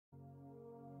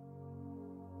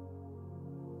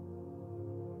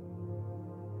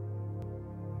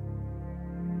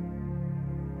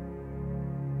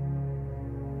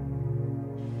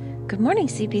Good morning,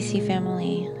 CPC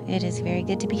family. It is very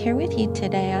good to be here with you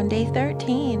today on day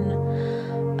 13.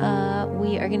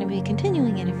 We are going to be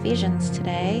continuing in Ephesians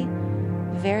today,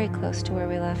 very close to where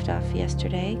we left off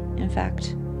yesterday. In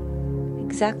fact,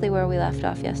 exactly where we left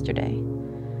off yesterday.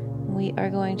 We are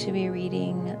going to be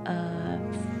reading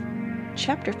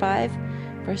chapter 5,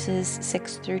 verses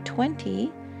 6 through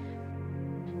 20.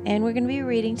 And we're going to be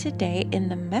reading today in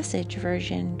the Message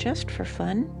version, just for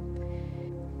fun.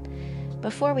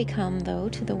 Before we come, though,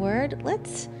 to the word,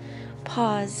 let's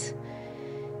pause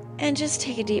and just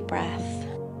take a deep breath.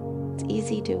 It's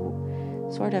easy to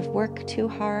sort of work too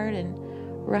hard and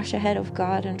rush ahead of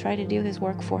God and try to do His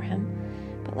work for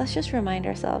Him. But let's just remind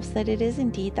ourselves that it is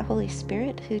indeed the Holy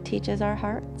Spirit who teaches our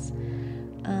hearts.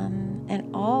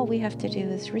 And all we have to do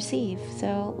is receive.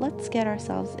 So let's get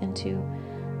ourselves into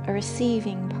a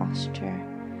receiving posture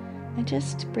and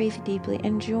just breathe deeply,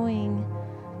 enjoying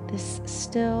this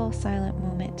still, silent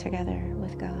moment together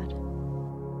with God.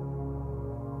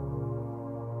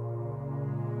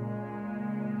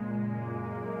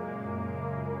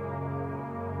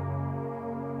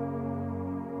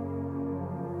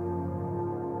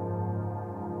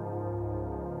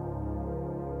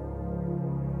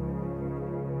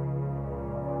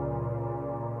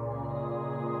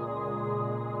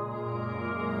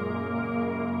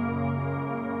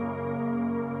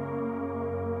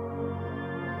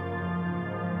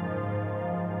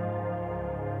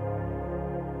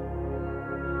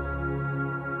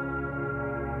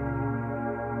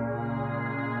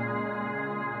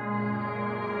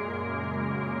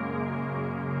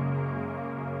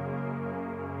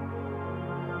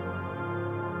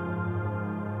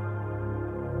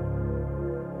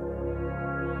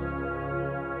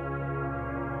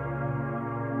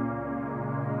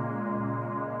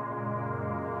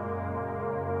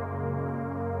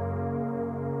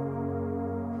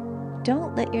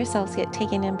 Don't let yourselves get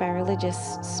taken in by religious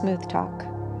smooth talk.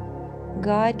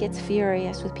 God gets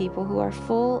furious with people who are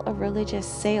full of religious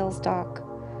sales talk,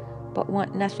 but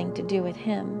want nothing to do with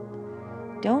Him.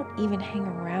 Don't even hang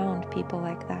around people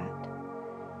like that.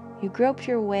 You groped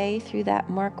your way through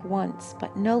that mark once,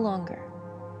 but no longer.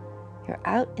 You're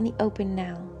out in the open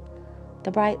now.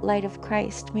 The bright light of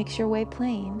Christ makes your way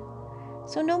plain.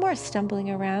 So no more stumbling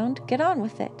around. Get on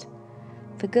with it.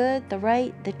 The good, the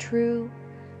right, the true,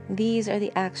 these are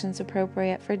the actions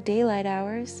appropriate for daylight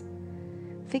hours.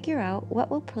 Figure out what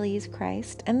will please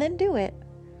Christ and then do it.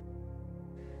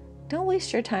 Don't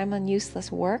waste your time on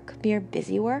useless work, mere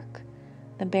busy work,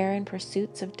 the barren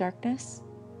pursuits of darkness.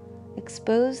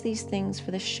 Expose these things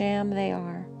for the sham they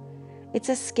are. It's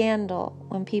a scandal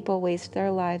when people waste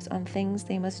their lives on things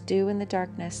they must do in the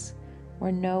darkness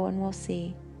where no one will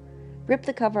see. Rip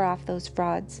the cover off those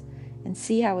frauds and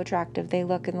see how attractive they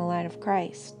look in the light of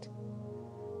Christ.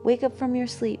 Wake up from your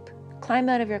sleep. Climb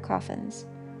out of your coffins.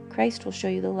 Christ will show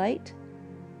you the light.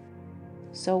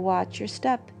 So watch your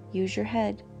step. Use your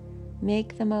head.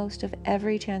 Make the most of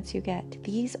every chance you get.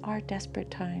 These are desperate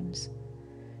times.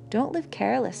 Don't live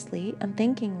carelessly,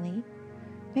 unthinkingly.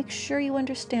 Make sure you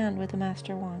understand what the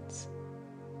Master wants.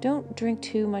 Don't drink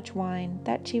too much wine.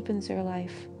 That cheapens your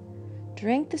life.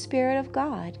 Drink the Spirit of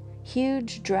God,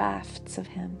 huge draughts of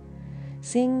Him.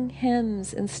 Sing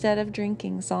hymns instead of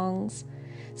drinking songs.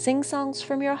 Sing songs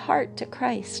from your heart to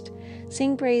Christ.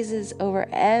 Sing praises over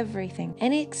everything.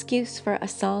 Any excuse for a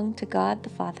song to God the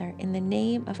Father in the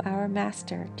name of our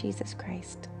Master, Jesus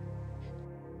Christ.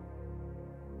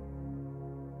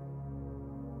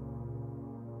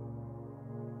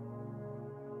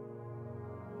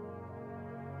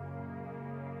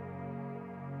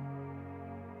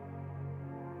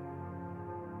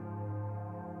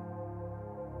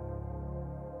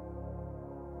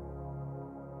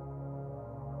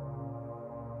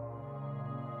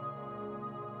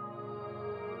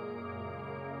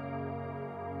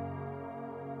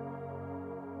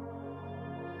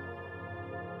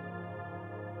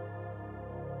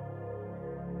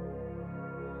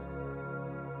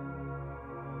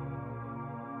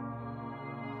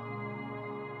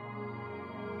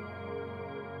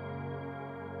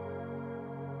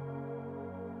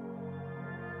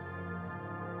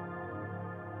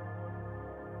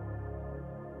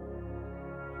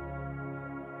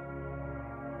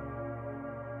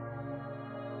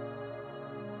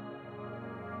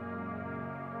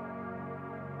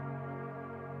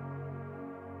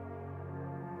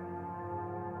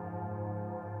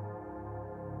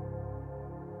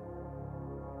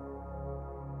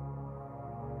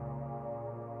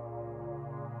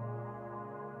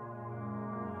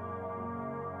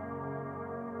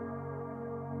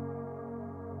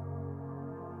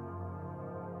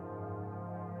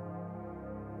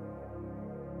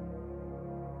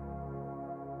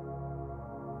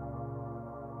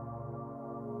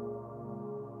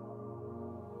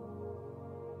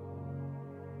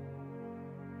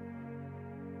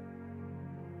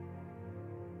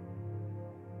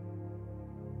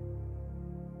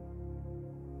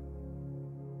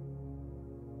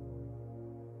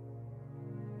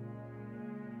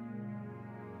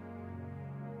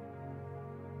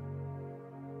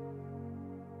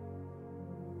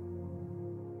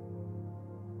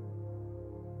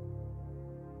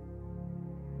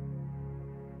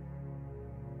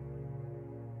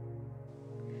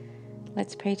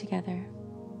 Let's pray together.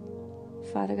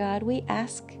 Father God, we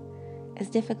ask, as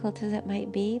difficult as it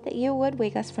might be, that you would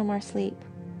wake us from our sleep,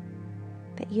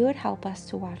 that you would help us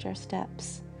to watch our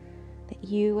steps, that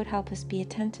you would help us be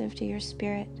attentive to your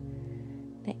Spirit,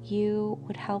 that you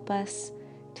would help us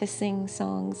to sing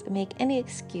songs, make any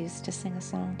excuse to sing a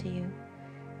song to you.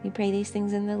 We pray these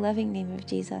things in the loving name of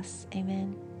Jesus.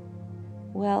 Amen.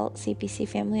 Well, CPC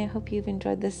family, I hope you've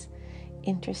enjoyed this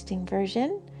interesting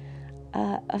version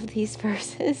of these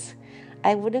verses.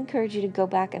 I would encourage you to go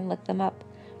back and look them up,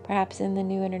 perhaps in the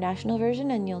New International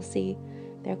Version, and you'll see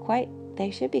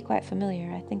they should be quite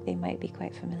familiar. I think they might be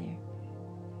quite familiar.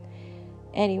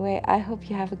 Anyway, I hope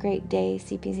you have a great day,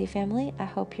 CPC family. I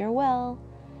hope you're well.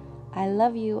 I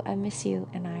love you, I miss you,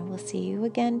 and I will see you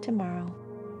again tomorrow.